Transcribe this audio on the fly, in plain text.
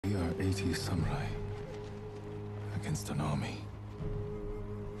We are 80 samurai against an army,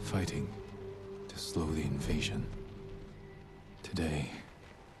 fighting to slow the invasion. Today,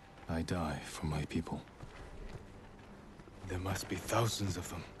 I die for my people. There must be thousands of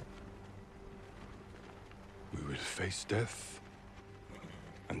them. We will face death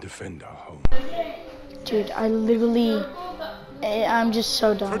and defend our home. Dude, I'm just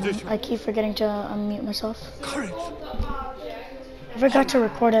so dumb. I keep forgetting to unmute myself. Courage! I forgot to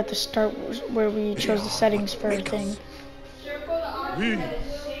record at the start where we chose the settings for everything. We are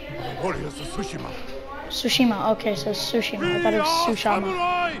warriors of Tsushima. Tsushima, okay, so Tsushima. I thought it was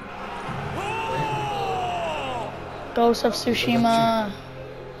Tsushima. Ghost of Tsushima.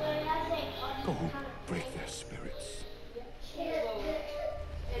 Go break their spirits.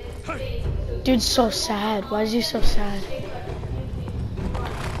 Dude's so sad. Why is he so sad?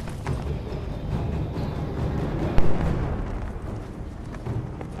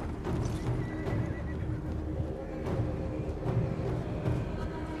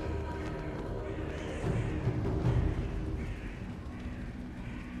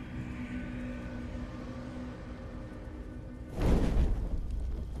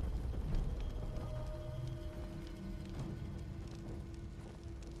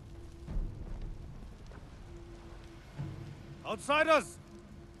 Outsiders!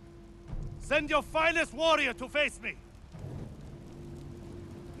 Send your finest warrior to face me!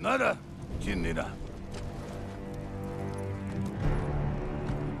 Nada, Jinnida.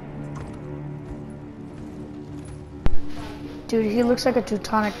 Dude, he looks like a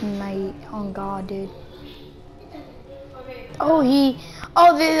Teutonic knight. Oh god, dude. Oh,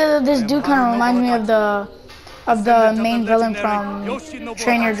 this dude kind of reminds me of the main villain from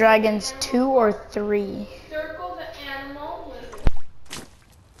Train Your Dragons 2 or 3.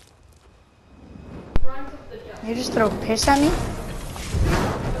 You just throw piss at me?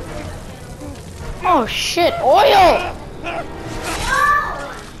 Oh shit, oil!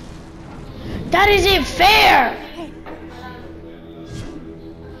 That isn't fair!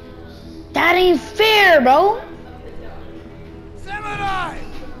 That ain't fair, bro! Samurai!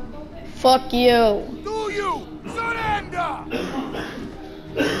 Fuck you. Do you surrender?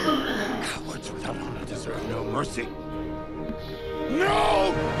 Cowards without honor deserve no mercy.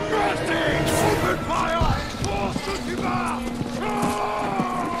 No mercy! Open fire! For Tsushima!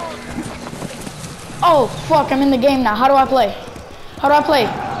 Oh fuck, I'm in the game now. How do I play? How do I play?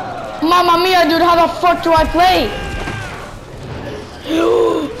 Mamma mia, dude, how the fuck do I play?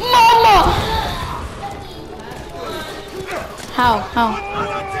 Mama! How?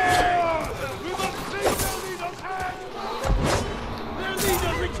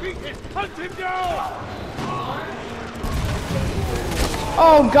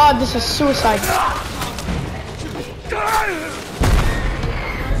 Oh god, this is suicide.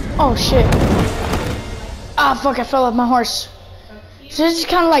 Oh shit. Ah fuck, I fell off my horse. So this is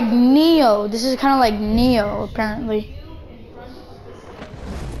kind of like Neo. This is kind of like Neo, apparently.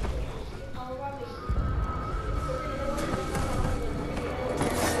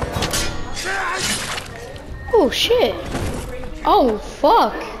 Oh shit. Oh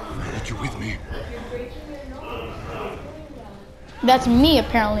fuck. Are you with me? That's me,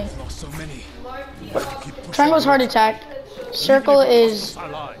 apparently. So many. Triangle's heart attack. Circle is...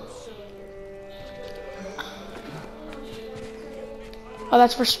 Oh,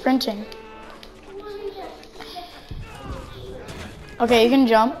 that's for sprinting. Okay, you can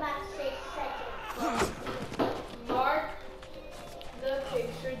jump.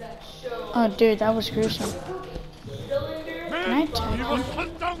 Oh, dude, that was gruesome. Can I attack him?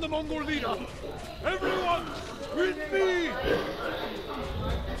 Hunt down the Mongol leader! Everyone, with me!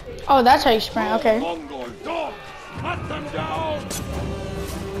 Oh, that's how you sprint, okay. Mongol dogs! Hunt them down!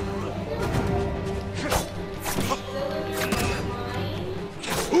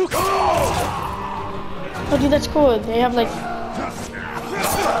 Oh, dude, that's cool. They have like...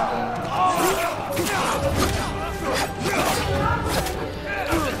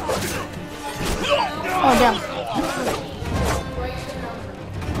 Oh, damn.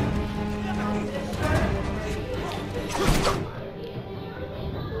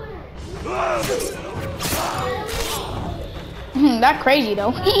 That crazy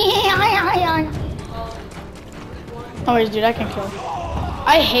though. Oh wait, dude, I can kill.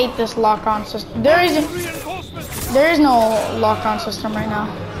 I hate this lock-on system. There is no lock-on system right now.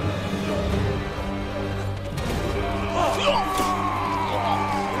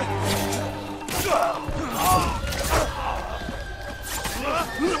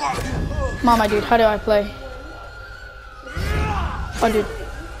 Mama, dude, how do I play? Oh, dude.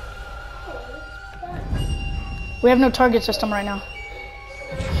 We have no target system right now.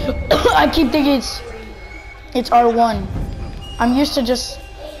 I keep thinking it's R1. I'm used to just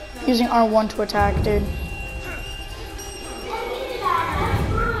using R1 to attack, dude.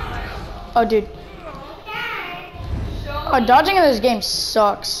 Oh, dude. Oh, dodging in this game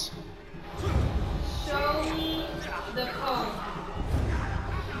sucks. Show me the code.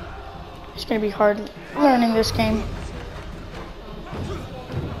 It's gonna be hard learning this game.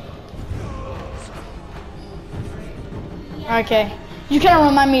 Okay. You kind of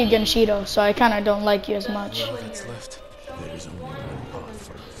remind me of Genshido, so I kind of don't like you as much. That's left. There is only one path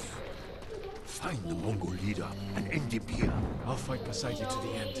for us. Find the Mongol leader and end him here. I'll fight beside you to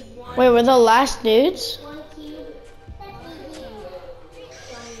the end. Wait, we're the last dudes? Now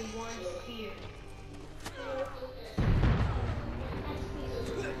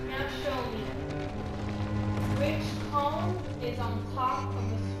show me. Which cone is on top of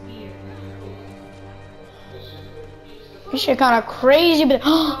the sphere? This shit kind of crazy, but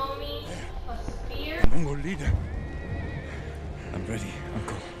Show me a sphere. Mongol leader. I'm ready,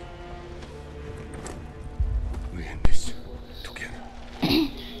 Uncle. We end this together.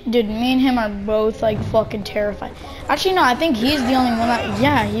 dude, me and him are both like fucking terrified. Actually, no, I think he's the only one that.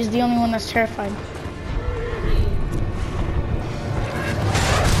 Yeah, he's the only one that's terrified.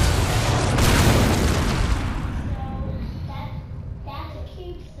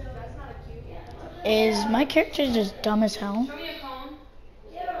 Is my character just dumb as hell? Show me a cone.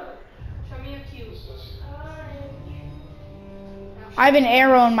 Show me a cube. I have an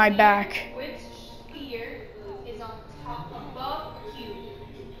arrow in my back. Which sphere is on top above a cube?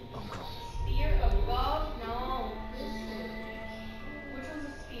 Sphere above? No. Which one's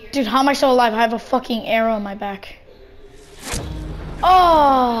a sphere? Dude, how am I still alive? I have a fucking arrow in my back.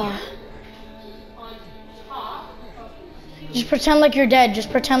 Oh! On top of cube. Just pretend like you're dead.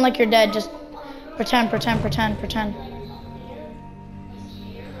 Just pretend like you're dead. Just pretend. Sphere on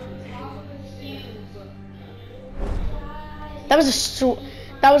top of a cube.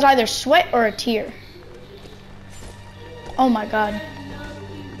 That was either sweat or a tear. Oh my god.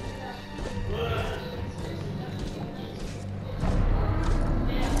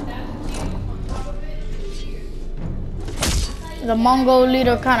 The Mongol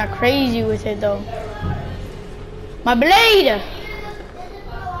leader kind of crazy with it though. My blade!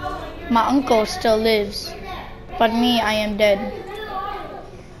 My uncle still lives, but me, I am dead.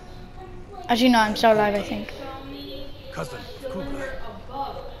 As you know, I'm still alive, I think. Cousin of Kublai.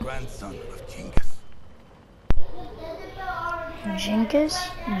 Grandson of Genghis.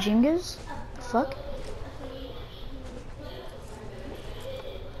 Genghis? The fuck?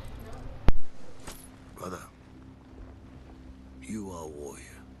 Brother, you are a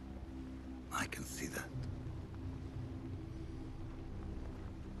warrior. I can see that.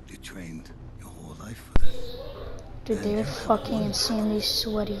 You trained your whole life for this. Dude, they're fucking insanely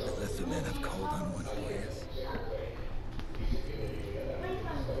sweaty. Lesser men have called on one warriors.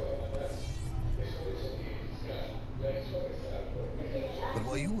 But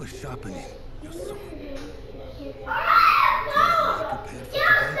while you were sharpening your sword, you know how I prepared for today?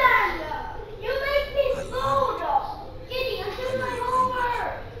 You make me I fold! Kitty, I'm just my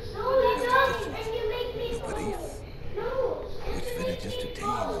homework! No, you don't! And you make me your beliefs, No! which villages to tame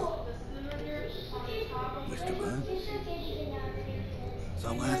and which to burn. So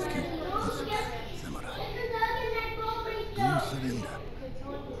I'll ask you once again, Samurai, do you surrender?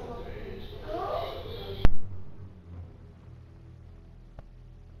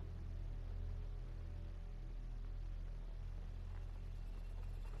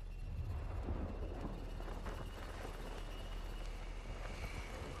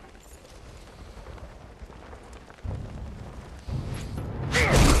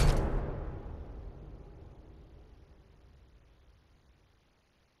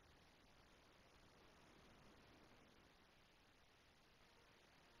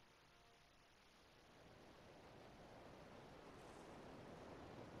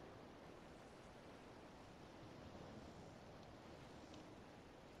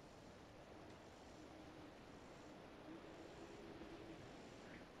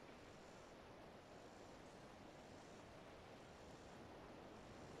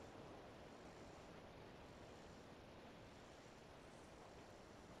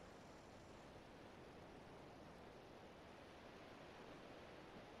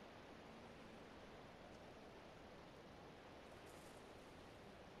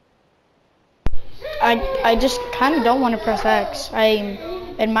 I just kind of don't want to press X. I'm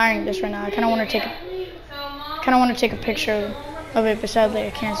admiring this right now. I kind of want to take a picture of it, but sadly I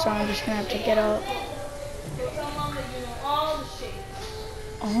can't, so I'm just gonna have to get up.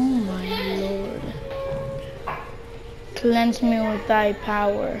 Oh my lord. Cleanse me with thy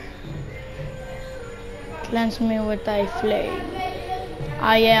power. Cleanse me with thy flame.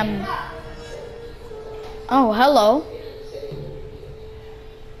 I am. Oh, hello.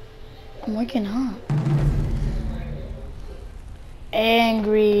 I'm waking up.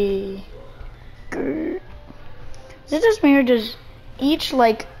 Angry. Grr. Is it just me or does each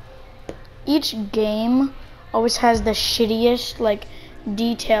game always has the shittiest like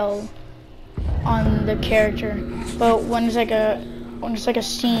detail on the character, but when it's like a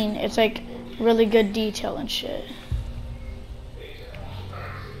scene, it's like really good detail and shit.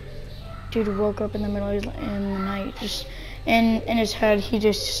 Dude woke up in the middle of the night, just in his head he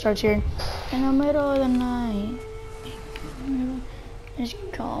just starts hearing in the middle of the night. It's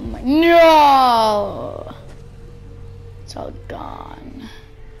coming. No, it's all gone.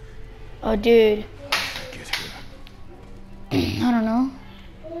 Oh, dude. Get here. I don't know.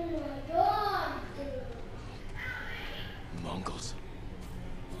 Mongols.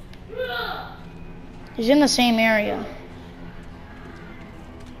 He's in the same area.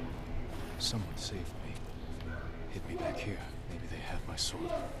 Someone saved me. Hit me back here. Maybe they have my sword.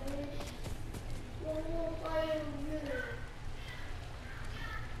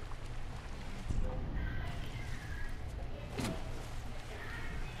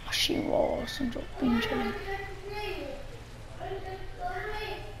 She was un pinche.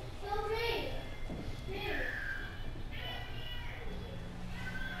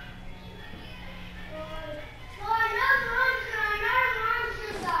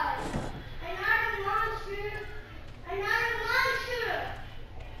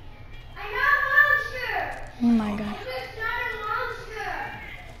 Oh my god.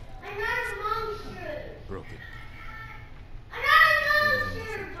 Broken.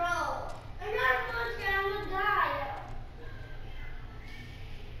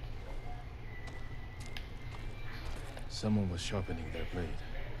 Someone was sharpening their blade.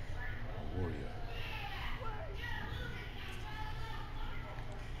 A warrior.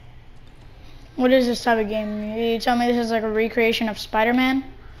 What is this type of game? You tell me this is like a recreation of Spider-Man?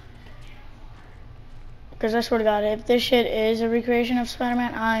 Because I swear to God, if this shit is a recreation of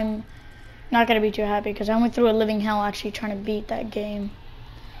Spider-Man, I'm not gonna be too happy because I went through a living hell actually trying to beat that game.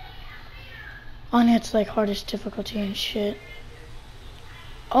 On its like hardest difficulty and shit.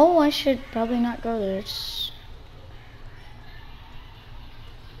 Oh, I should probably not go there. It's...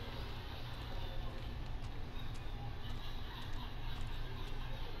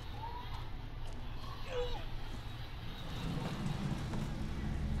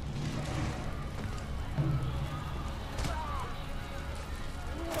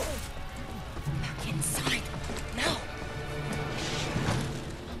 Inside, now!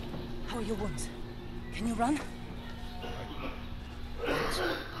 How are your wounds? Can you run?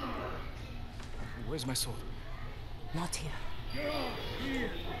 Where's my sword? Not here.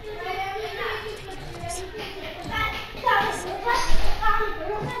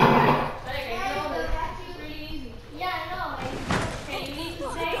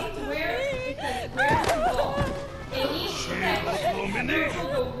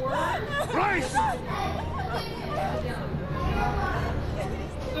 Rice!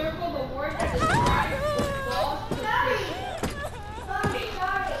 Circle the word that describes the ball to the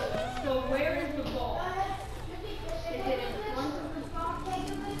So where is the ball? Is it in front of the box?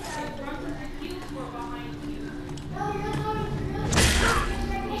 In front of the cube or behind you?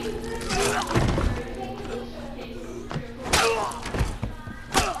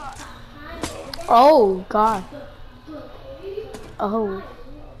 Oh God. Oh.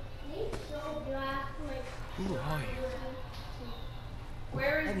 Who are you?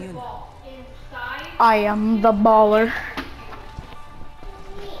 Where is the ball? Inside? I am the baller.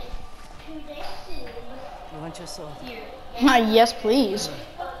 You want your sword? Yes, please.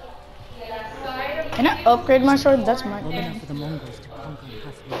 Can I upgrade my sword? That's my. Long enough for the Mongols to conquer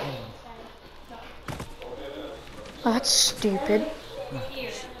half the world. Oh, that's stupid.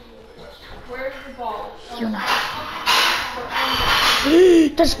 Here. Where's the ball? You know.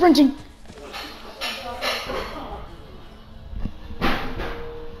 They're sprinting.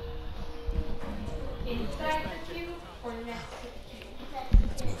 Inside the cube or next to the cube?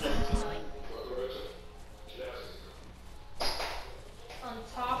 Let's move this way. On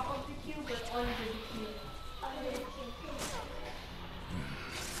top of the cube or under the cube?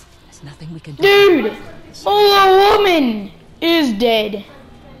 There's nothing we can do. Dude! Oh, a woman is dead.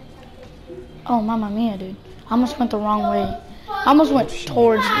 Oh, mamma mia, dude. I almost went the wrong way. I almost went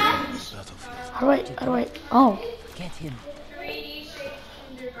towards the enemies. How do I, oh. Get him. 3D shaped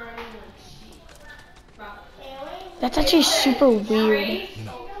kindergarten lunch. That's actually super weird. You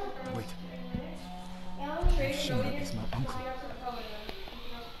know, wait. Tsushima is my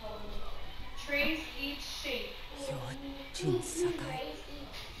Jin Sakai,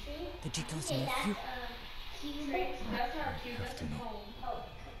 the Jito's nephew. I have to know.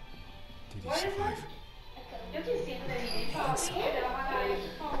 Did he survive? I think so.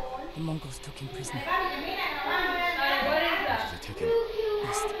 The Mongols took him prisoner. Where did they take him?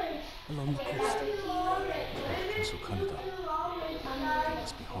 East, along the coast. Into Canada. They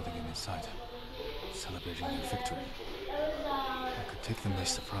must be holding him inside, celebrating their victory. I could take them by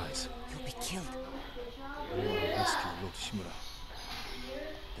surprise. You'll be killed. I want to rescue Lord Shimura.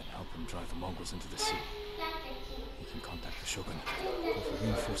 Then help him drive the Mongols into the sea. He can contact the Shogun. Go for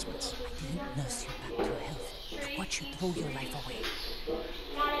reinforcements. I didn't nurse you back to health to watch you throw your life away.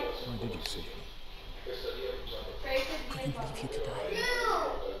 Why did you save me? Couldn't leave you to die.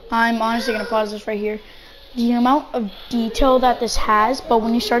 I'm honestly gonna pause this right here. The amount of detail that this has, but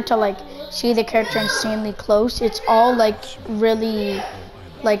when you start to like see the character insanely close, it's all like really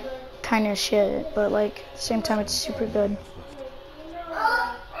like kind of shit, but like at the same time it's super good.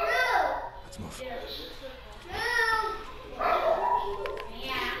 Let's move.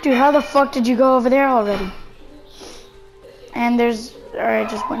 Dude, how the fuck did you go over there already? And there's, alright,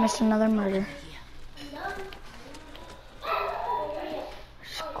 just witnessed another murder.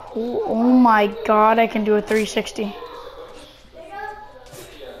 Cool. Oh my god, I can do a 360.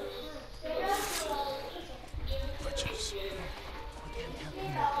 Witches.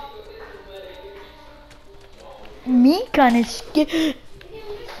 Me kinda scared.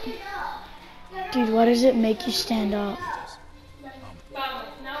 Dude, why does it make you stand up?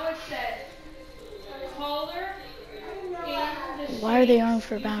 Now it says color in the Why are they armed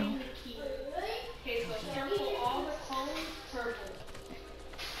for battle? Okay, so circle all the colors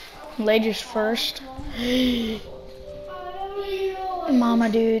purple. Ladies first. Mama,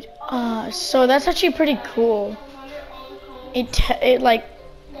 dude. So that's actually pretty cool. It like.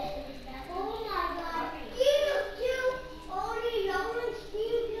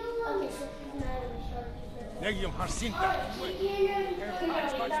 Negium Harsinta.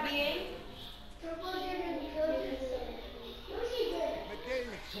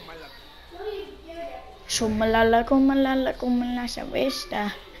 Shumalala kumalala kumala sa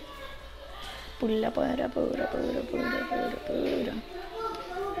vesta. Pula pura pura pura pura pura pura.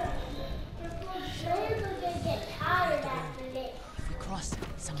 If we cross,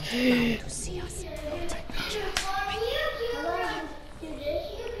 someone's bound to see us. I'll take that chance.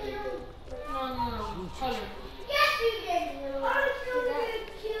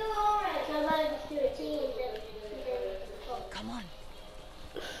 Come on.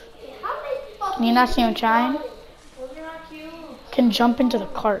 Can you not see him trying? Can jump into the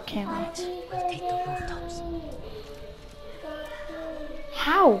cart, can't we? We'll take the rooftops.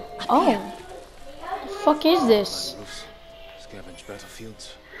 How? Oh. The fuck is this? Roofs, scavenge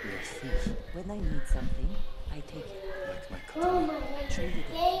battlefields. You're a thief. When I need something, I take it. Like my katana. Traded it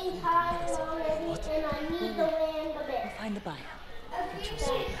for food and medicine. We'll find the buyer. Get your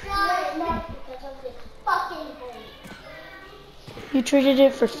soul back. You traded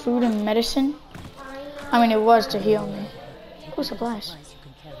it for food and medicine? I mean, it was to heal me. Who's supplies? Supplies you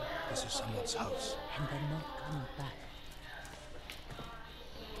can carry, This is someone's house. and they're not coming back.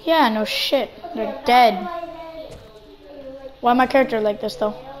 Yeah, no shit. They're dead. Why my character like this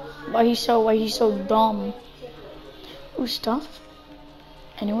though? Why he's so dumb? Ooh, stuff?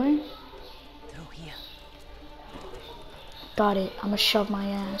 Anywhere? Through here. Got it. I'ma shove my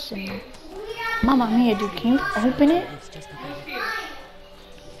ass in there. Mamma mia, dude, can you open it? It's just a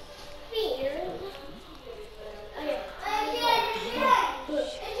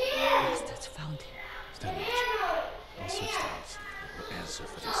bastards found him. Stand watch. I'll search the house. The answer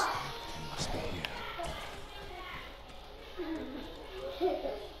for this. It must be here.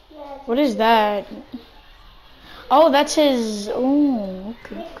 What is that? Oh, that's his. Oh,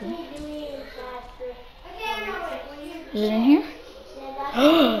 okay, okay. Is it in here?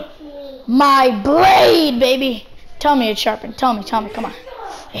 My blade, baby. Tell me it's sharpened. Tell me, come on.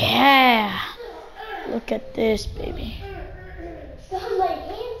 Yeah. Look at this, baby.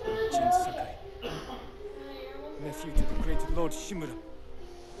 Jin Sakai, nephew to the great Lord Shimura.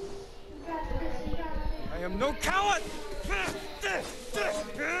 I am no coward!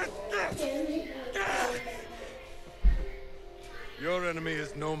 Your enemy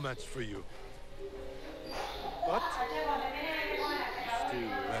is no match for you. What? Still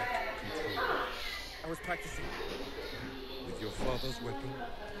lack control. I was practicing. With your father's weapon?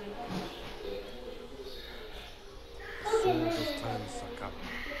 Souls of time succumb.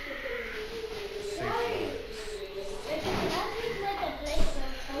 Save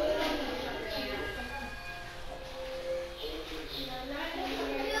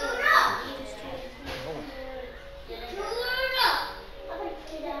lives.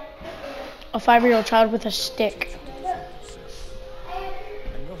 a 5-year-old child with a stick.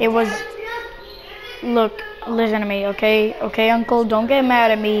 It was, look, listen to me, okay? Okay, uncle, don't get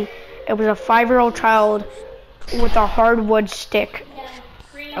mad at me. It was a 5-year-old child with a hardwood stick,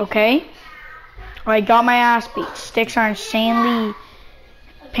 okay? I got my ass beat. Sticks are insanely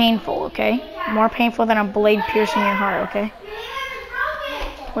painful, okay? More painful than a blade piercing your heart, okay?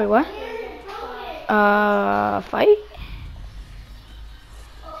 Wait, what? Fight?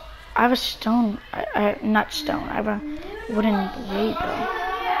 I have a stone, not stone, I have a wooden blade though.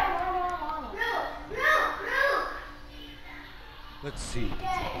 Let's see what you've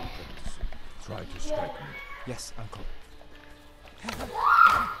been practicing. Try to strike me. Yes, uncle.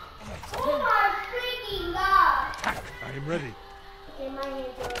 Attack! I am ready.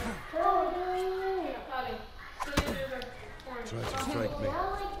 Try to strike me.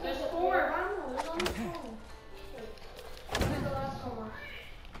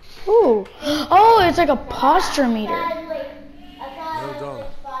 Ooh. Oh, it's like a posture meter. Well done.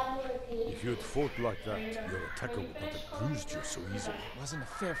 If you had fought like that, your attacker would not have bruised you so easily. It wasn't a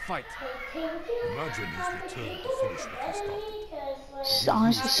fair fight. Imagine his return to finish what he started. This is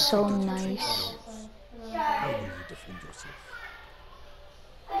honestly so nice. How will you defend yourself?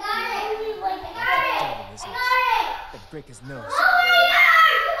 Jab in his nose. Then break his nose.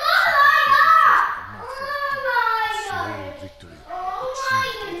 Small victory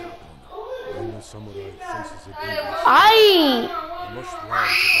achieved with our honor. When the samurai faces a demon, I he must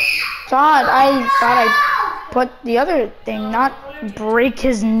rise thought I put the other thing, not break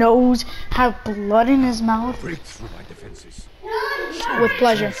his nose, have blood in his mouth. break through my defenses. With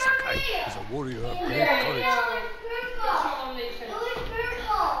pleasure. Sakai is a warrior of great courage.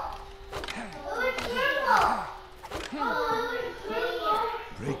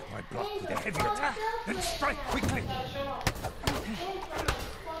 Break my block with a heavy attack, then strike quickly.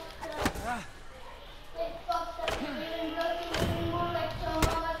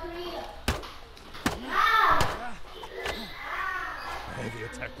 A heavy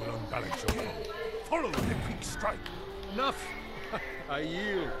attack will unbalance your foe. Follow with a quick strike. Enough! I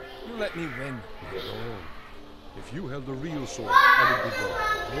yield. You let me win. No. If you held the real sword, I would be gone.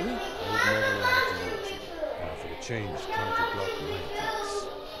 Really? I would never learn to use it. And for a change, try to block my attacks.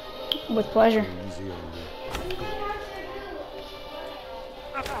 With pleasure. Easy on me.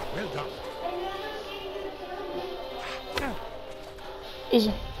 Well done.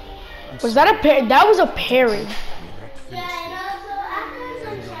 Easy. Was that a parry? That was a parry. You're not finished yet.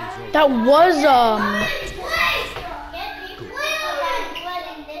 Find your result. That was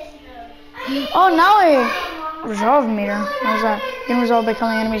Oh, now I resolve meter. What was that? You can resolve by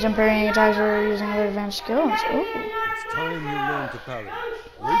killing enemies and parrying attacks or using other advanced skills. Ooh. It's time you learn to parry.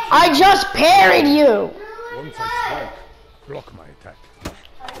 I just parried you. Once I strike, block my attack.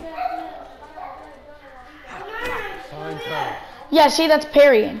 Fine parry. Yeah, see, that's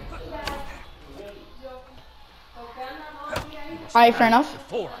parrying. Alright, fair enough.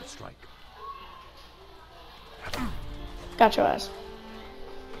 Before I strike. Got your ass.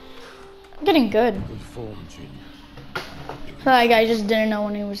 I'm getting good. Good form, Jin. Like, I just didn't know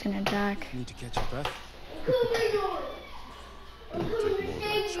when he was gonna attack. Need to catch your breath. It will take more than a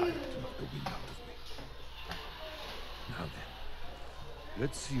child to knock the wind out of me. Now then,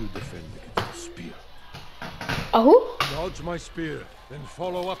 let's see you defend against the spear. Oh? Dodge my spear, then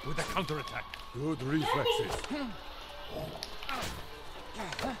follow up with a counterattack. Good reflexes.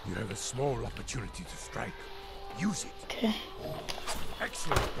 You have a small opportunity to strike. Use it. Okay.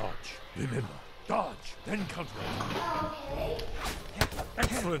 Excellent dodge. Remember, dodge, then counterattack.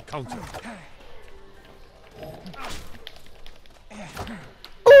 Excellent counter.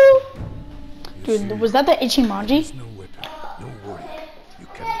 Ooh. Dude, was that the Ichimonji? No weapon, no warrior. You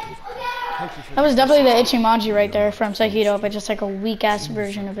cannot overcome. That was definitely the Ichimonji right there from Sekiro, but just like a weak-ass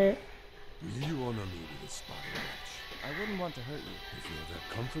version of it. Will you honor me with a sparring match? I wouldn't want to hurt you. If you're that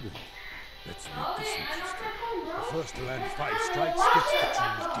confident, let's make this interesting. The first to land 5 strikes gets to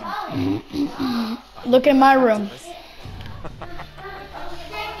choose dinner. Look at my room.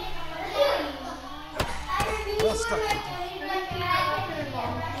 Well struck.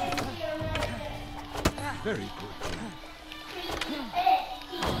 Very good, Jin.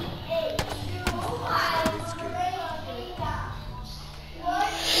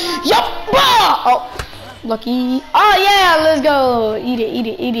 Yup! Oh, lucky. Oh yeah, let's go. Eat it, eat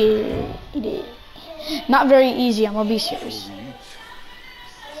it, eat it, eat it. Not very easy, I'm gonna be serious.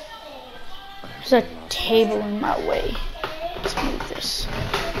 There's a table in my way. Let's move this.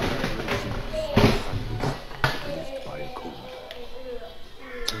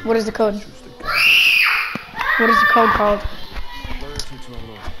 What is the code? What is the code called? Loyalty to our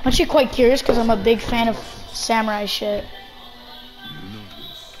Lord. I'm actually quite curious because I'm a big fan of samurai shit.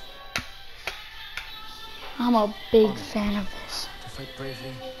 I'm a big fan of this. To fight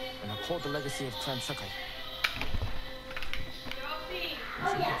bravely and uphold the legacy of Clan Sakai.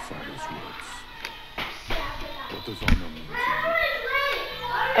 Listen to father's words. What does honor mean to you?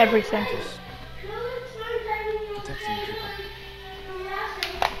 Everything. Protecting people.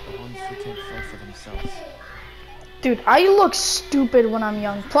 The ones who can't fight for themselves. Dude, I look stupid when I'm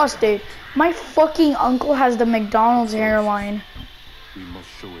young. Plus, dude, my fucking uncle has the McDonald's hairline. We must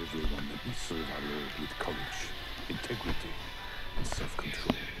show everyone that we serve our Lord with courage, integrity, and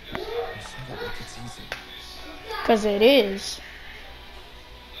self-control. You say that like it's easy. Cause it is.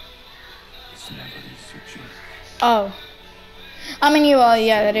 It's never easy, Jin. Oh. I mean,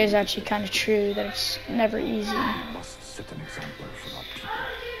 yeah, that is actually kind of true, that it's never easy. We must set an example for our people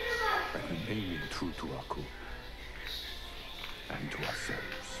by remaining true to our code and to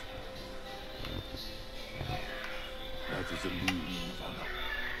ourselves. That is a meaning of honor.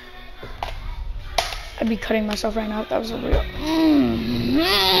 I'd be cutting myself right now if that was a real.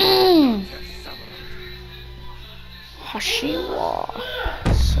 Hashiwa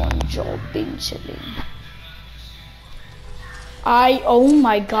Sonjo Binchilin. Oh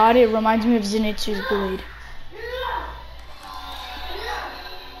my god, it reminds me of Zenitsu's blade.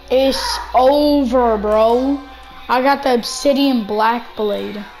 It's over, bro. I got the obsidian black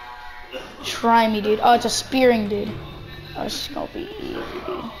blade. Try me, dude. Oh, it's a spearing, dude. Oh, this is gonna be easy,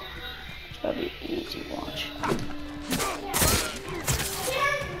 dude. It's gonna be easy, watch.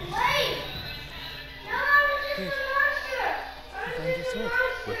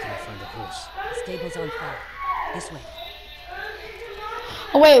 Where can I find a horse? The stable's on fire. This way.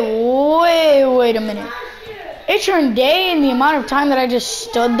 Oh, wait a minute. It turned day in the amount of time that I just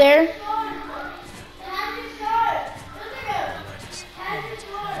stood there.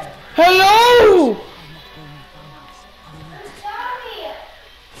 Hello!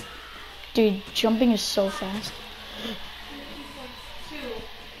 Dude, jumping is so fast.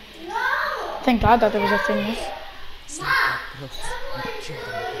 Thank God that there was a thing there.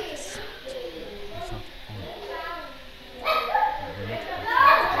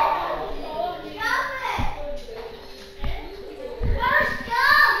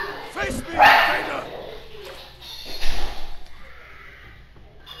 Face me, Vader!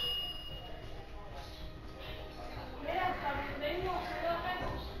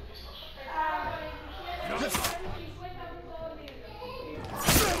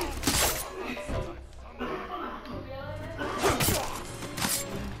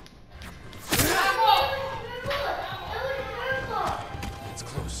 It's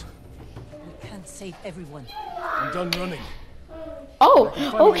close. We can't save everyone. I'm done running.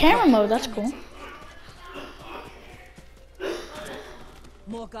 Oh, camera mode, that's cool.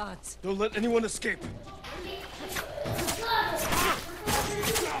 More guards. Don't let anyone escape.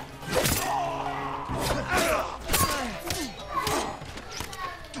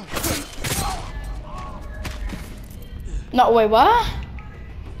 No, wait, what?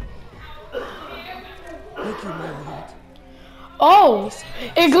 Thank you, my lord. Oh,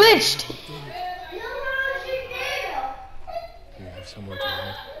 it glitched. You have somewhere to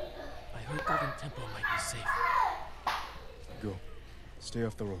hide? I heard Golden Temple might be safe. Go. Stay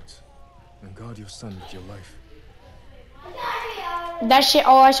off the roads. And guard your son with your life. That shit,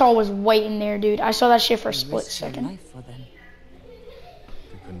 all I saw was white in there, dude. I saw that shit for a split second. Life for them.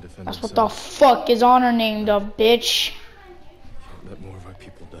 They couldn't defend That's what the themselves. fuck is honor named of, bitch. Can't let more of our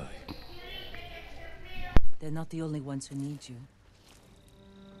people die. They're not the only ones who need you.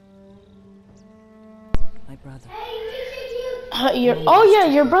 My brother. Oh yeah,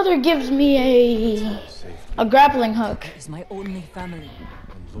 your brother gives me a grappling hook. Is my only family.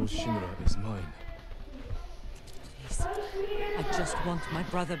 And Lord Shimura is mine. Please. I just want my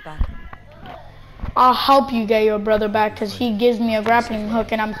brother back. I'll help you get your brother back because he gives me a grappling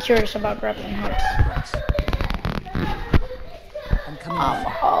hook and I'm curious about grappling hooks. I'm coming. I'm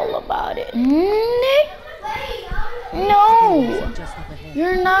all about it. Nick? No! Just up ahead.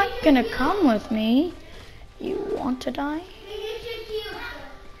 You're not gonna come with me. You want to die?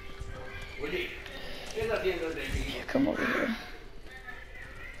 Here, come over here.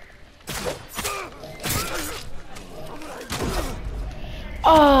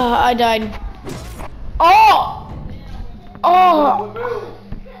 Oh, I died. Oh! Oh!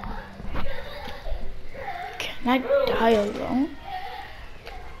 Can I die alone?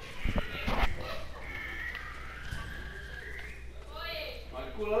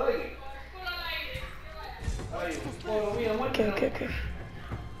 Okay.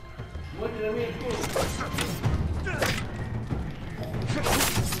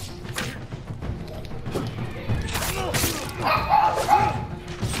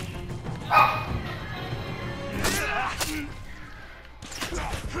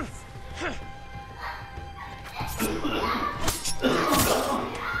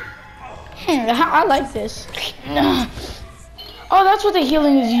 I like this. Oh, that's what the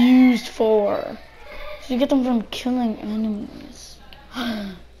healing is used for. So you get them from killing enemies.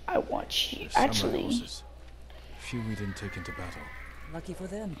 I want you. Actually. Few we didn't take into battle. Lucky for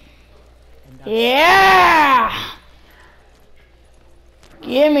them. Yeah!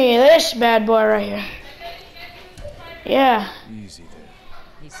 Give me this bad boy right here. Yeah. Easy there.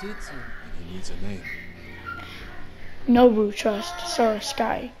 He suits you. He needs a name. Nobu, trust, Sora,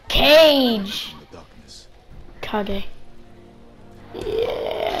 Sky. Cage! In the darkness. Kage.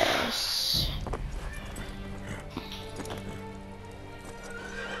 Yes.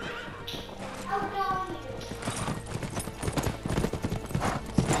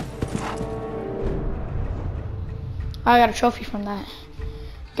 I got a trophy from that.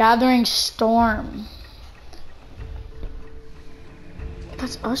 Gathering Storm.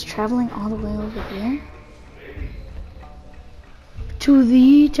 That's us traveling all the way over here? To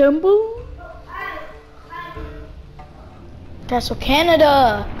the temple? Castle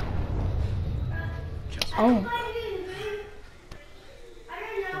Canada! Oh.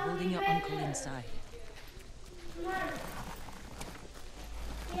 They're holding your uncle inside.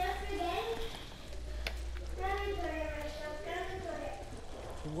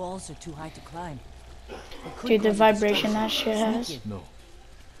 The walls are too high to climb. Dude, the vibration that shit has. No.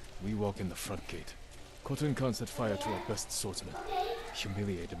 We walk in the front gate. Khotun Khan set fire to our best swordsman.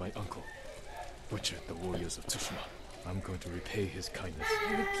 Humiliated my uncle. Butchered the warriors of Tsushima. I'm going to repay his kindness.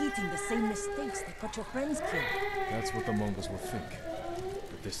 You're repeating the same mistakes that got your friends killed. That's what the Mongols will think.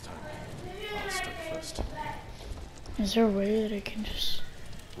 But this time, I'll strike first. Is there a way that I can just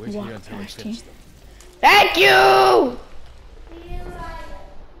Wait walk here until I past you? finish them. Thank you!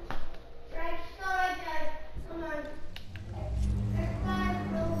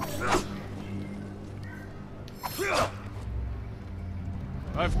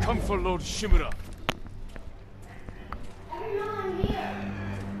 I've come for Lord Shimura.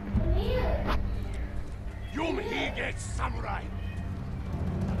 Yumhige samurai.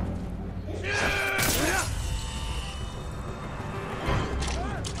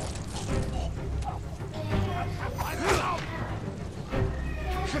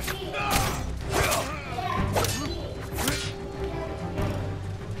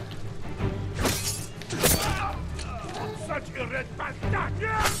 Such a red bastard!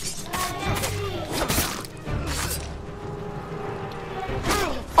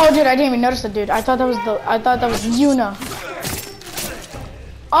 Oh, dude, I didn't even notice the dude. I thought that was Yuna.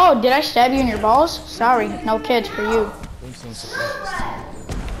 Oh, did I stab you in your balls? Sorry, no kids for you. Don't sound surprised.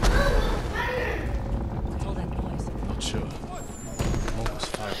 What's all that noise? Not sure.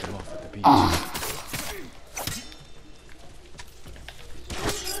 Almost fired them off at the beach.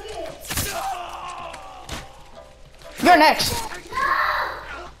 You're next.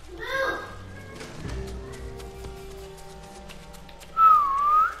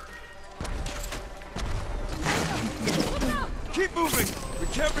 Keep moving! We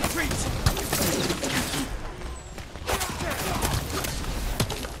can't retreat!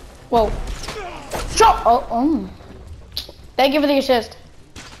 Whoa. Stop! Oh, Thank you for the assist.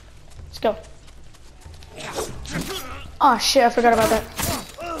 Let's go. Oh shit, I forgot about that.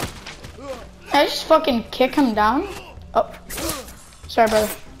 Can I just fucking kick him down? Oh. Sorry, brother.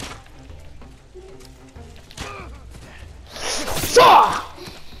 Shaw!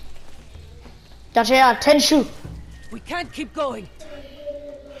 Gotcha, yeah, Tenshu. We can't keep going.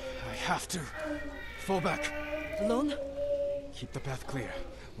 I have to. Fall back. Alone? Keep the path clear.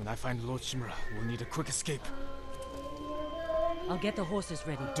 When I find Lord Shimura, we'll need a quick escape. I'll get the horses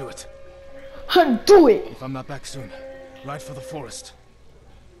ready. Do it. Do it. If I'm not back soon, ride for the forest.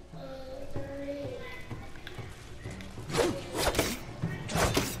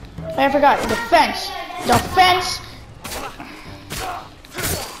 I forgot. Defense. Defense.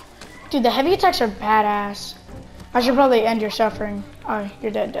 Dude, the heavy attacks are badass. I should probably end your suffering. Oh,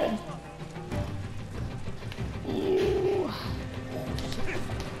 you're dead. You.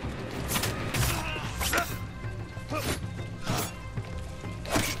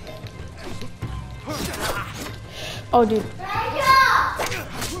 Oh, dude.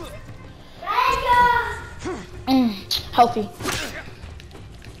 Healthy.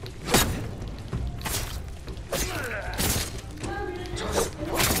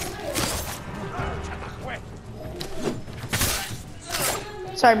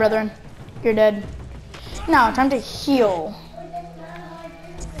 Sorry, brethren. You're dead. Now, time to heal.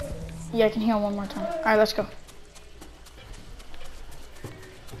 Yeah, I can heal one more time. Alright, let's go.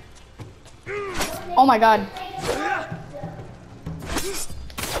 Oh my god.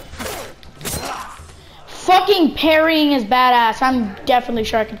 fucking parrying is badass. I'm definitely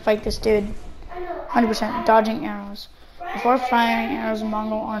sure I can fight this dude. 100%. Dodging arrows. Before firing arrows,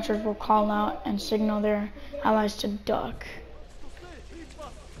 Mongol archers will call out and signal their allies to duck.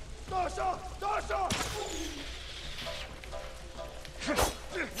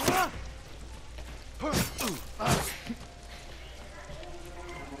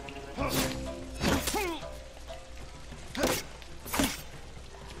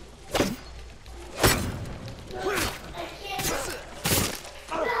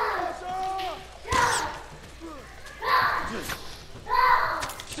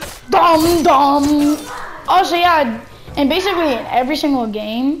 Dum dum. Also, yeah, and basically in every single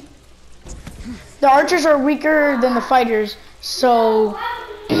game, the archers are weaker than the fighters. So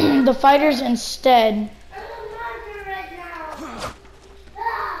the fighters instead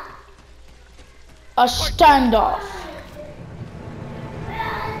a standoff.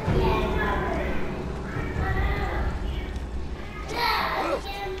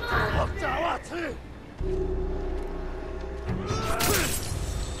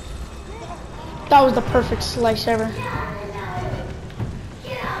 That was the perfect slice ever.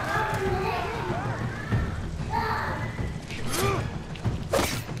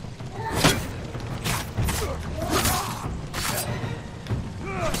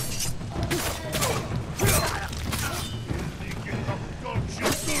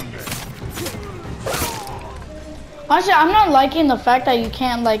 Honestly, I'm not liking the fact that you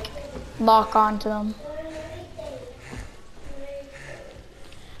can't like lock onto them.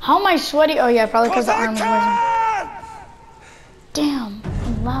 How am I sweaty? Oh yeah, probably because the arm is losing. Damn,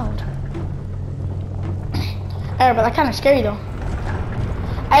 I'm loud. Hey, but that kind of scary though.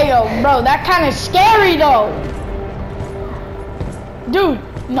 Hey yo, bro, that kind of scary though. Dude,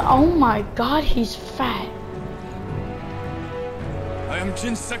 no, oh my god, he's fat. I am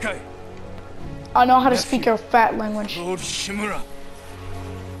Jin Sakai. I know how to speak your fat language. Lord Shimura.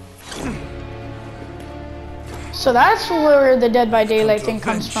 So that's where the Dead by Daylight thing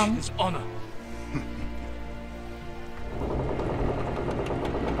comes from. His honor.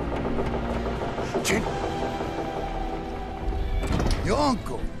 Jin, your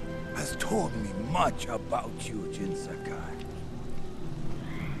uncle has told me much about you, Jin Sakai.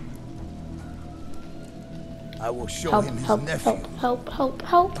 I will show him his nephew. Help.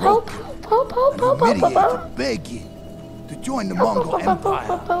 Begging to join the Mongol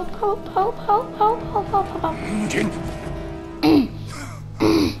Empire.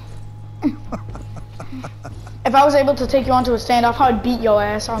 If I was able to take you onto a standoff, I would beat your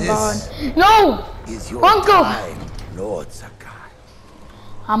ass on God. No! Is your Uncle! time, Lord Sakai.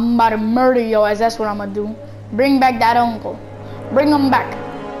 I'm about to murder your ass, that's what I'm gonna do. Bring back that uncle. Bring him back.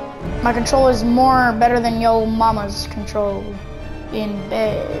 My control is better than your mama's control in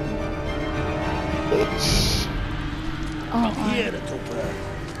bed. Bitch. Oh, Here, little bird.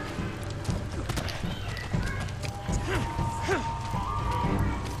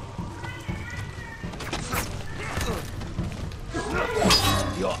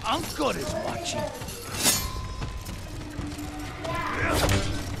 Your uncle is watching.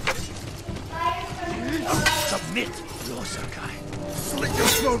 Submit, Lord Sakai. Slit your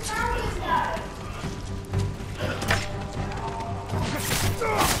throat.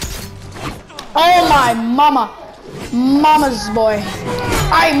 Oh my mama. Mama's boy.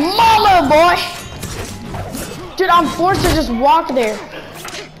 I mama boy. Dude, I'm forced to just walk there.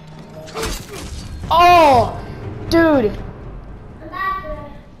 Oh, dude.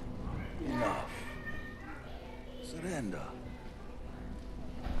 Enough. Surrender.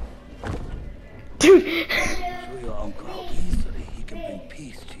 Dude. Show your uncle how easily he can bring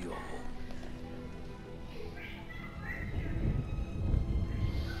peace to your home.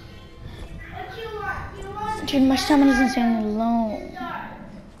 Dude, my stamina is insanely low.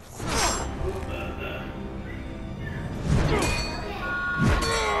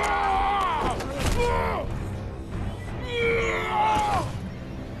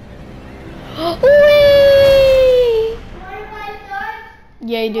 Whee!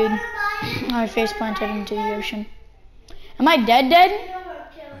 Yay, dude. I face planted into the ocean. Am I dead? I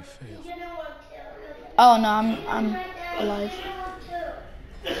failed. Oh no, I'm alive.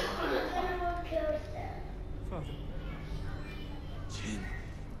 Jin,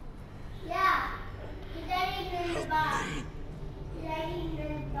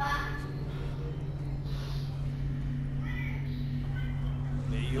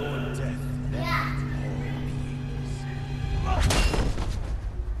 may your death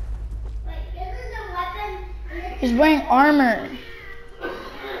He's wearing armor.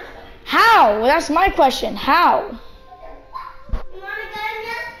 How? Well, that's my question. How?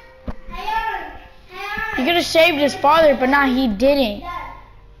 He could have saved his father, but nah, he didn't.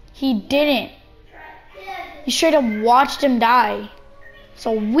 He didn't. He straight up watched him die. It's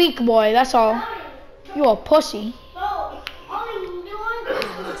a weak boy, that's all. You a pussy.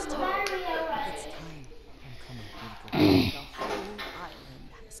 It's time. I'm coming, Rico. The whole island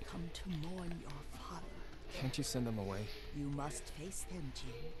has come to mourn your father. Can't you send them away? You must face them,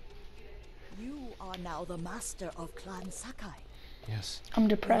 Jin. You are now the master of Clan Sakai. Yes. I'm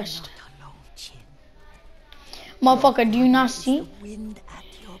depressed. You're not alone, Jin. Motherfucker, do you not Is see? the wind at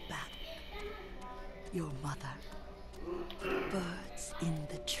your back. Your mother. Birds in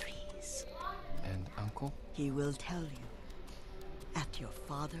the trees. And Uncle? He will tell you at your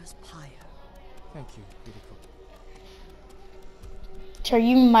father's pyre. Thank you, Rico. Are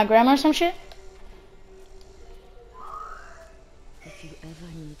you my grandma or some shit? If you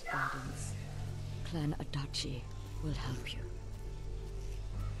ever need guidance, Clan Adachi will help you.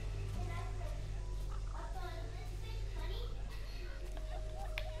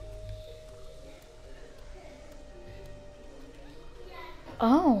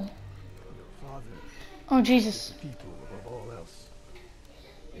 Oh. Your father, Oh, Jesus. people above all else.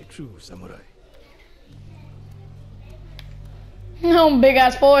 A true samurai. No, big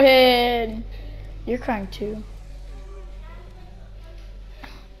ass forehead. You're crying too.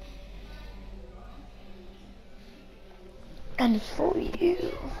 And for you.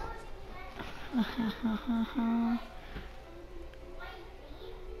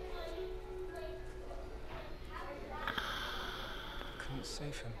 Couldn't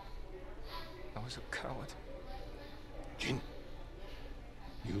save him. I was a coward. Jin,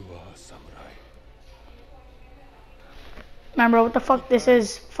 you are a samurai. Remember what the fuck this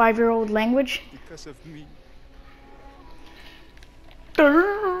is? 5-year-old language? Because of me. Your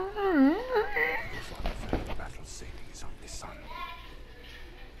father fell in the battle saving his only son.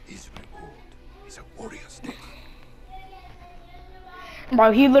 His reward is a warrior's death.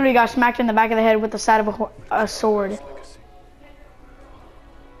 Bro, he literally got smacked in the back of the head with the side of a sword. Legacy.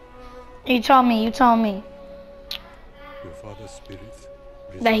 You tell me. Your father's spirit.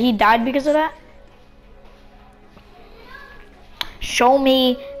 That he died because of that? Show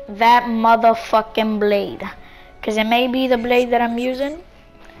me that motherfucking blade. Because it may be the blade that I'm using,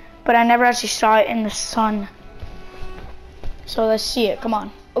 but I never actually saw it in the sun. So let's see it. Come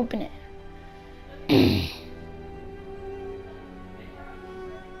on, open it.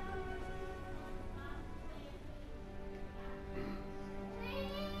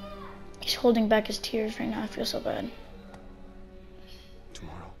 He's holding back his tears right now. I feel so bad.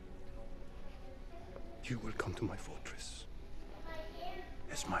 Tomorrow, you will come to my fortress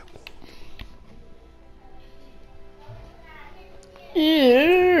as my ward.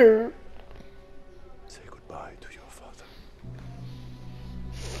 Yeah. Say goodbye to your father.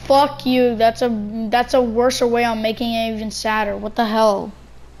 Fuck you. That's a worse way on making it even sadder. What the hell?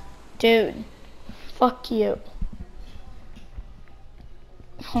 Dude. Fuck you.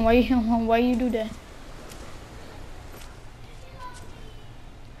 Why you do that?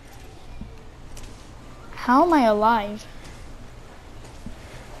 How am I alive?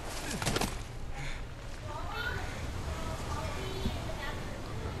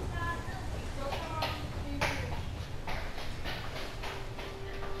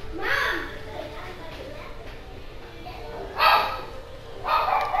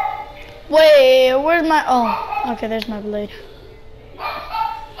 Wait, where's my... Oh, okay, there's my blade.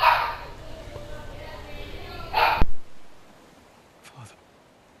 Father.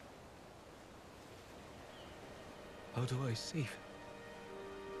 How do I save him?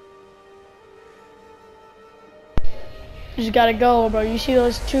 You just gotta go, bro. You see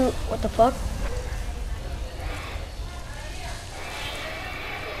those two... What the fuck?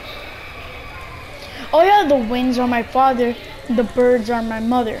 Oh yeah, the winds are my father, the birds are my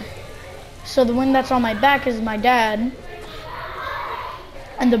mother. So the wind that's on my back is my dad,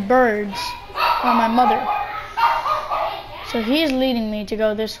 and the birds are my mother. So he's leading me to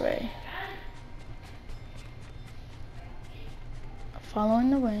go this way.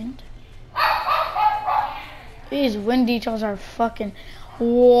 Following the wind. These wind details are fucking...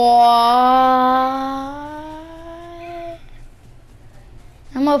 What?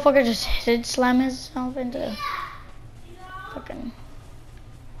 That motherfucker just did slam himself into fucking...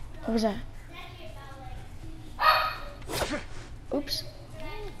 What was that? Oops.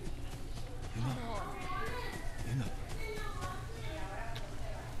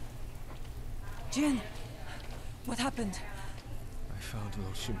 Jin, what happened? I found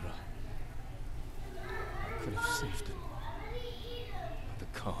Lord Shimura. I could have saved him. But the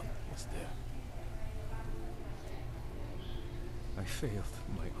Khan was there. I failed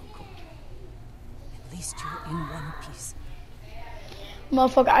my uncle. least you're in one piece.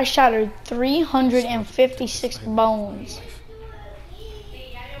 Motherfucker, I shattered 356 bones.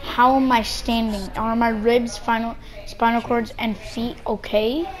 How am I standing? Are my ribs, spinal cords, and feet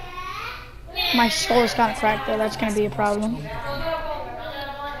okay? My skull is kind of cracked though. That's gonna be a problem.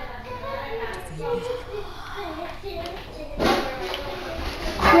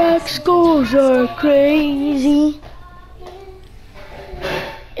 Cracked skulls are crazy.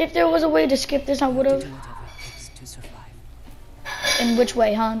 If there was a way to skip this, I would have. In which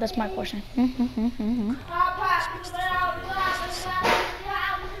way, huh? That's my question.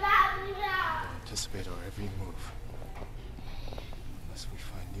 Anticipate our every move. Unless we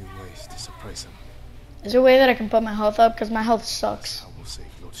find new ways to surprise him. Is there a way that I can put my health up? Because my health sucks. How we'll save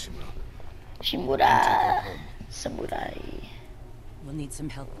Lord Shimura. Shimura. Samurai. We'll need some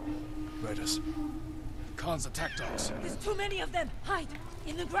help. Raiders. Khan's attack dogs. There's too many of them. Hide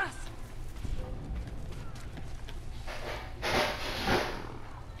in the grass.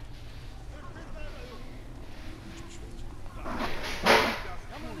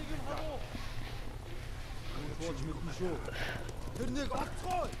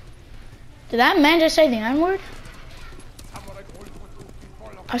 Did that man just say the N-word?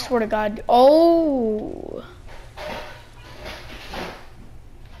 I swear to God. Oh.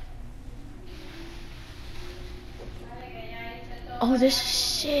 Oh, this is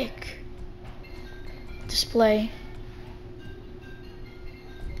sick. Display.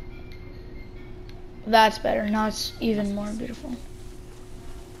 That's better. Now it's even more beautiful.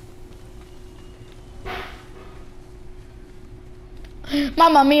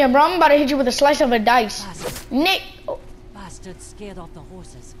 Mamma mia, bro. I'm about to hit you with a slice of a dice. Nick. Oh. Bastards scared off the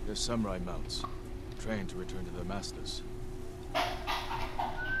horses. They're samurai mounts, trained to return to their masters.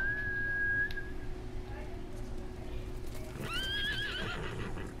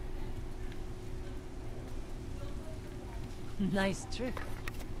 Nice trick.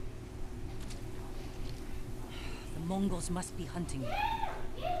 The Mongols must be hunting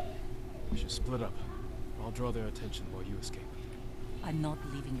you. We should split up. I'll draw their attention while you escape. I'm not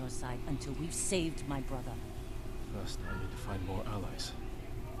leaving your side until we've saved my brother. First, I need to find more allies.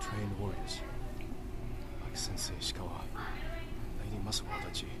 Trained warriors. Like Sensei Ishikawa. Lady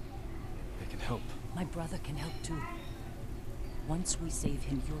Masawadachi. They can help. My brother can help too. Once we save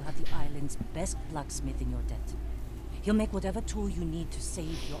him, you'll have the island's best blacksmith in your debt. He'll make whatever tool you need to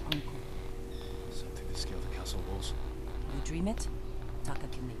save your uncle. Something to scale the castle walls. You dream it, Taka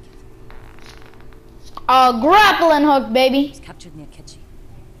can make it. A grappling hook, baby. He's captured near Kechi.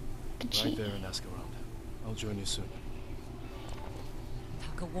 Right there and ask around. I'll join you soon.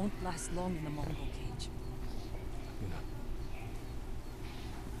 Taka won't last long in the Mongol cage. You know.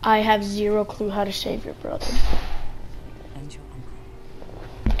 I have zero clue how to save your brother. And your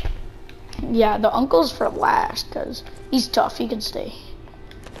uncle. Yeah, the uncle's for last, because he's tough. He can stay.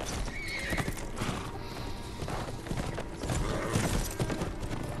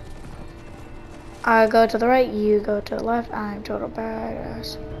 I go to the right, you go to the left. I'm total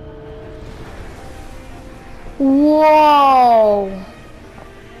badass. Whoa!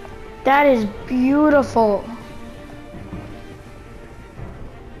 That is beautiful.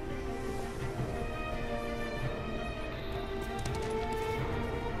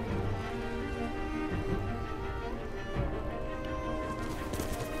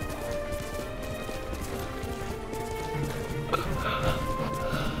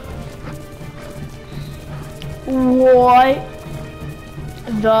 What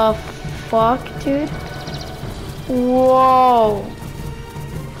the fuck, dude? Whoa.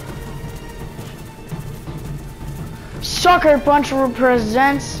 Sucker Punch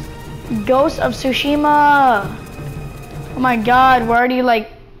represents Ghost of Tsushima. Oh my god, we're already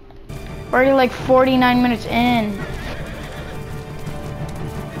like 49 minutes in.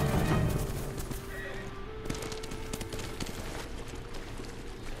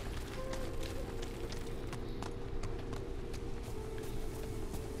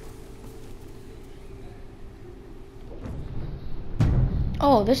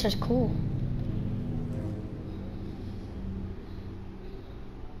 Oh, this is cool.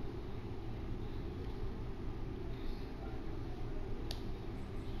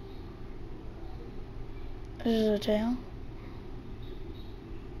 This is a tail.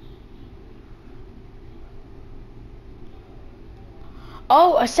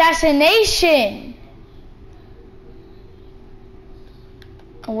 Oh, assassination!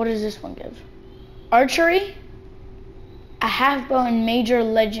 And what does this one give? Archery? A half bow and major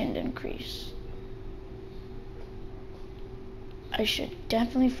legend increase. I should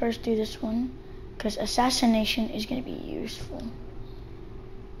definitely first do this one because assassination is going to be useful.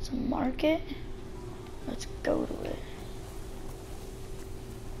 So market. Let's go to it.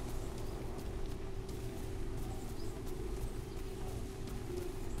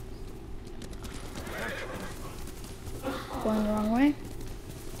 Going the wrong way.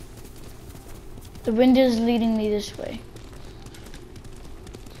 The wind is leading me this way.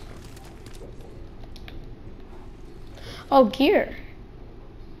 Oh, gear.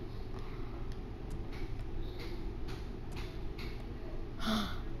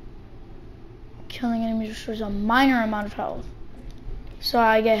 Killing enemies restores a minor amount of health. So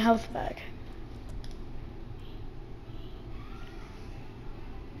I get health back.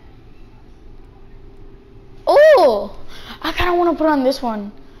 Oh! I kind of want to put on this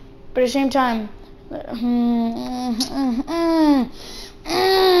one. But at the same time,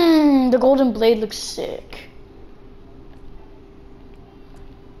 the golden blade looks sick.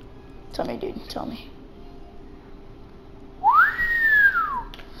 Tell me, dude. Tell me.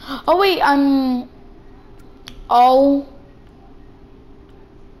 Oh wait, oh.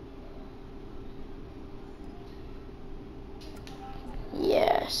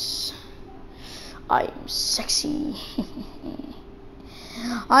 Yes. I am sexy.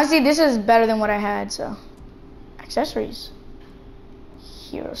 Honestly, this is better than what I had, so. Accessories.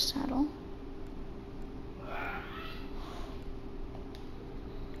 Hero saddle.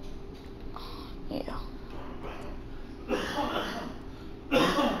 Yeah.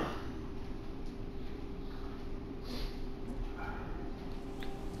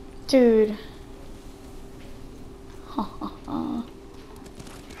 Dude.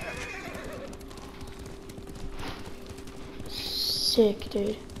 Sick,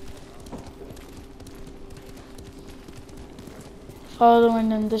 dude. Follow the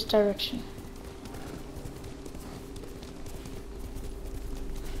wind in this direction.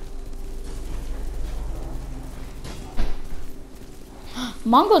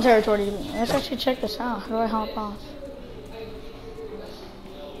 Mongol territory. Let's actually check this out. How do I hop off?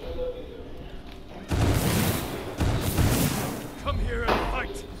 Come here and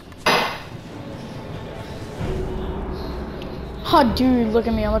fight. Oh, dude, look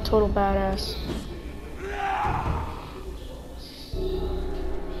at me. I'm a total badass.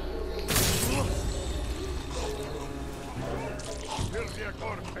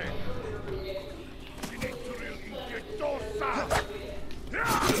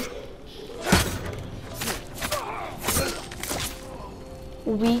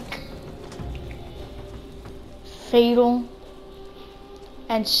 Weak, fatal,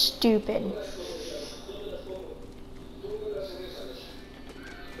 and stupid.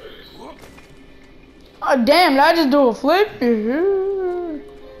 Oh damn, did I just do a flip?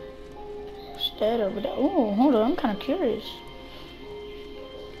 Instead of that. Oh, hold on, I'm kind of curious.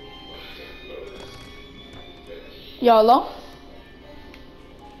 YOLO.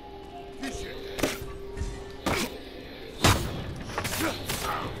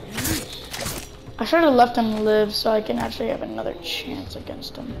 I should have left him live so I can actually have another chance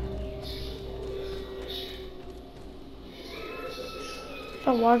against him. If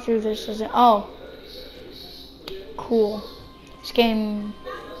I walk through this, is it? Oh. Cool. This game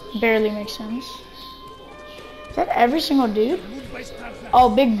barely makes sense. Is that every single dude? Oh,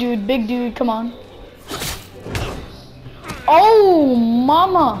 big dude, come on. Oh,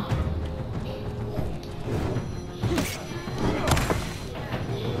 mama.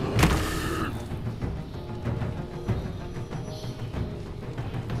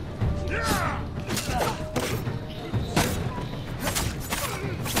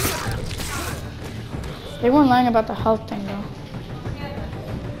 They weren't lying about the health thing though.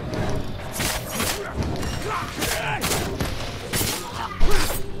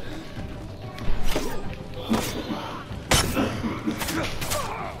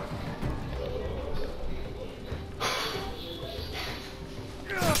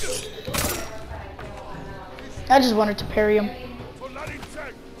 I just wanted to parry him.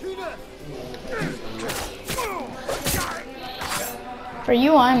 For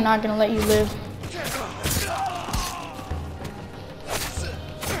you, I'm not gonna let you live.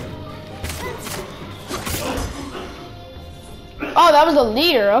 Oh, that was the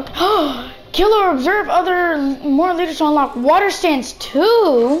leader. Okay. Kill or observe other more leaders to unlock water stance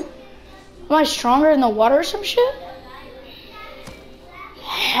too. Am I stronger in the water or some shit?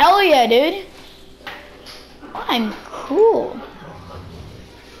 Hell yeah, dude. I'm cool.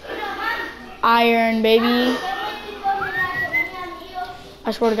 Iron, baby.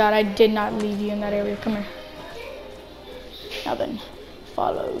 I swear to God, I did not leave you in that area. Come here. Now then,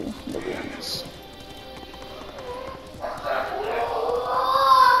 follow the winds.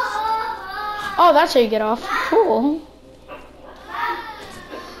 Oh, that's how you get off. Cool.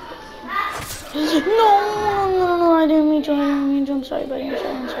 No, I didn't mean to, I'm sorry, buddy,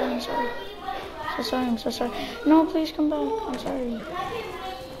 I'm sorry. I'm so sorry. No, please come back, I'm sorry.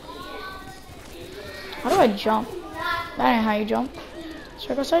 How do I jump? That ain't how you jump.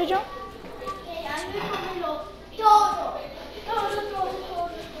 Circle side jump?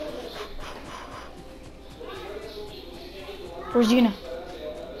 Where's Yuna?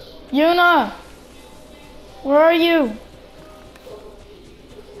 Yuna! Where are you?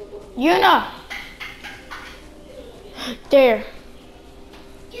 Yuna! There.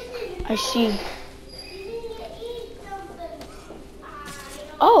 I see.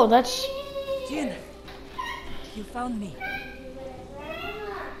 Oh, that's... Yuna! You found me.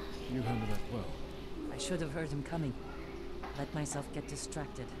 You handled that well. I should have heard him coming. Let myself get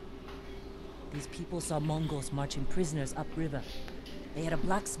distracted. These people saw Mongols marching prisoners upriver. They had a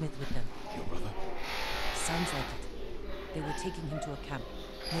blacksmith with them. Your brother? Sounds like it. They were taking him to a camp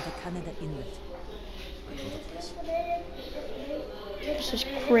near the Canada Inlet. I know the place. This is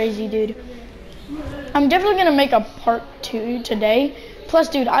crazy, dude. I'm definitely gonna make a part 2 today. Plus,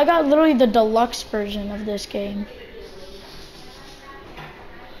 dude, I got literally the deluxe version of this game.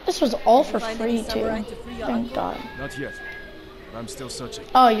 This was all for free, too. Thank God. Not yet. I'm still searching.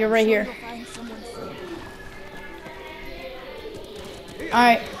 Oh, you're right here.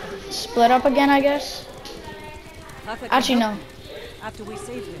 Alright. Split up again, I guess. Actually, no. After we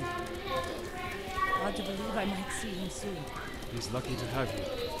save him. Hard to believe I might see him soon. He's lucky to have you.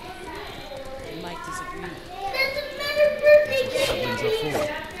 He might disagree. That's what siblings are for.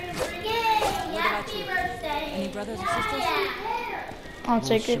 What about you? Any brothers or sisters? I'll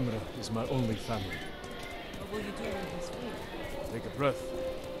take it. Tsushima is my only family. What will you do when he's free? Take a breath.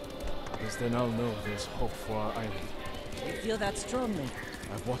 Because then I'll know there's hope for our island. You feel that strongly?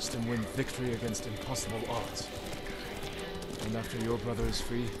 I've watched him win victory against impossible odds. And after your brother is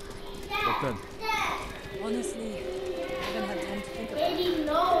free, what then? Honestly, I haven't had time to think about it. Baby,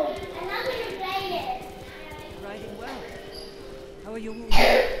 no. Another player. Riding well. How are your wounds?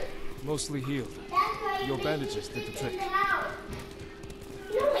 Mostly healed. Your bandages did the trick.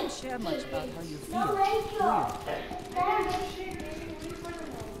 You don't share much about how you feel, do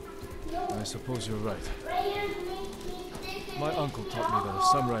you? I suppose you're right. My uncle taught me that a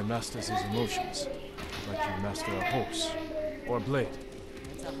samurai masters his emotions, like you master a horse or a blade.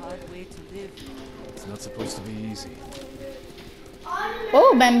 It's a hard way to live. It's not supposed to be easy.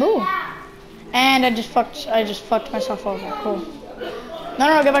 Oh, bamboo. And I just fucked myself over. Cool.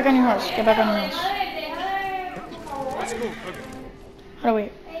 No, get back on your horse. Get back on your horse. Let's go. How do we?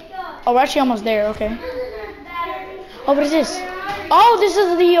 Oh, we're actually almost there. Okay. Oh, what is this? Oh, this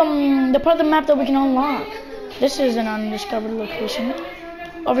is the part of the map that we can unlock. This is an undiscovered location.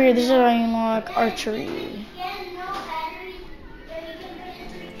 Over here, this is where I unlock archery.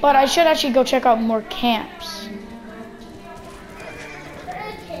 But I should actually go check out more camps.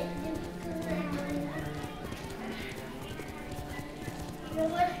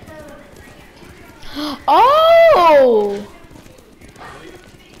 Oh!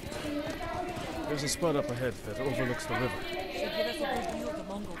 There's a spot up ahead that overlooks the river. Should give us a good view of the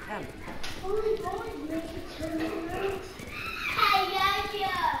Mongol camp.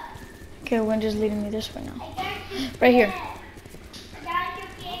 Okay, wind is leading me this way now. Right here.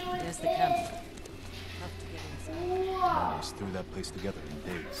 There's the camp. Tough to get inside. Almost threw that place together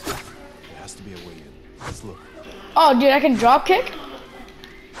in days. There has to be a way in. Let's look. Oh, dude, I can drop kick?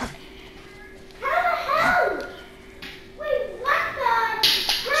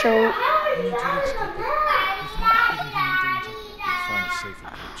 So, We need to reach the boat without putting him in danger. We'll find a safer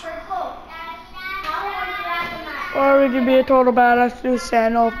approach. or we could be a total badass, do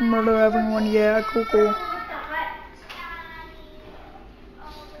stand off and murder everyone. Yeah, cool. The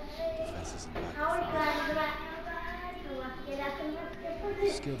fence isn't back.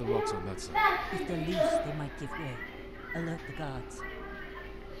 Scale the rocks on that side. If they're loose, they might give way. Alert the guards.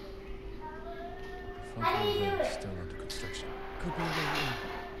 The front wall there is still under construction. Could be a way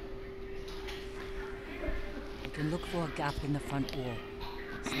in. We can look for a gap in the front wall.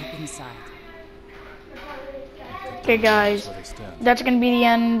 Slip inside. Okay, guys, that's gonna be the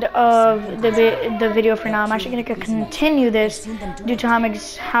end of the video for now. I'm actually gonna continue this due to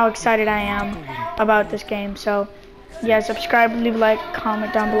how excited I am about this game. So, yeah, subscribe, leave a like,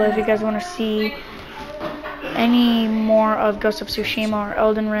 comment down below if you guys want to see any more of Ghost of Tsushima or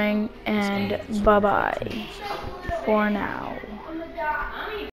Elden Ring. And bye bye for now.